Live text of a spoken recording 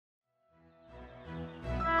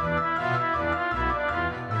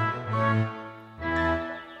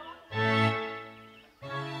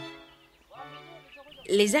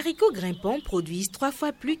Les haricots grimpants produisent 3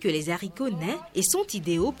 fois plus que les haricots nains et sont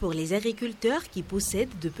idéaux pour les agriculteurs qui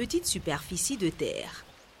possèdent de petites superficies de terre.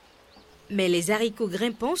 Mais les haricots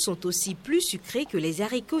grimpants sont aussi plus sucrés que les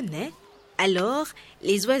haricots nains, alors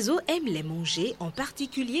les oiseaux aiment les manger, en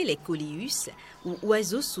particulier les coléus ou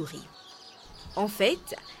oiseaux-souris. En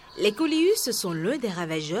fait, les coléus sont l'un des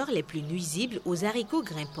ravageurs les plus nuisibles aux haricots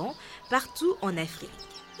grimpants partout en Afrique.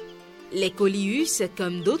 Les coléus,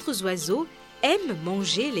 comme d'autres oiseaux, aiment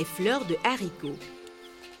manger les fleurs de haricots.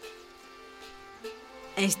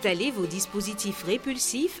 Installez vos dispositifs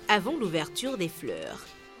répulsifs avant l'ouverture des fleurs.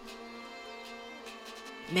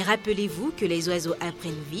 Mais rappelez-vous que les oiseaux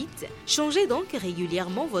apprennent vite, changez donc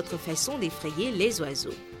régulièrement votre façon d'effrayer les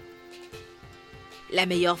oiseaux. La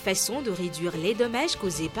meilleure façon de réduire les dommages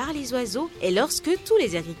causés par les oiseaux est lorsque tous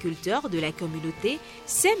les agriculteurs de la communauté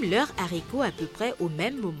sèment leurs haricots à peu près au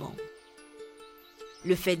même moment.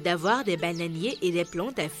 Le fait d'avoir des bananiers et des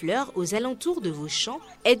plantes à fleurs aux alentours de vos champs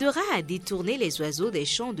aidera à détourner les oiseaux des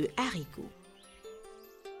champs de haricots.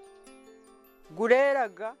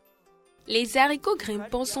 Les haricots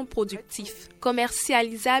grimpants sont productifs,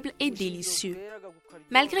 commercialisables et délicieux.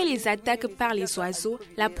 Malgré les attaques par les oiseaux,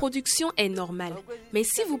 la production est normale. Mais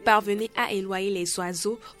si vous parvenez à éloigner les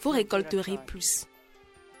oiseaux, vous récolterez plus.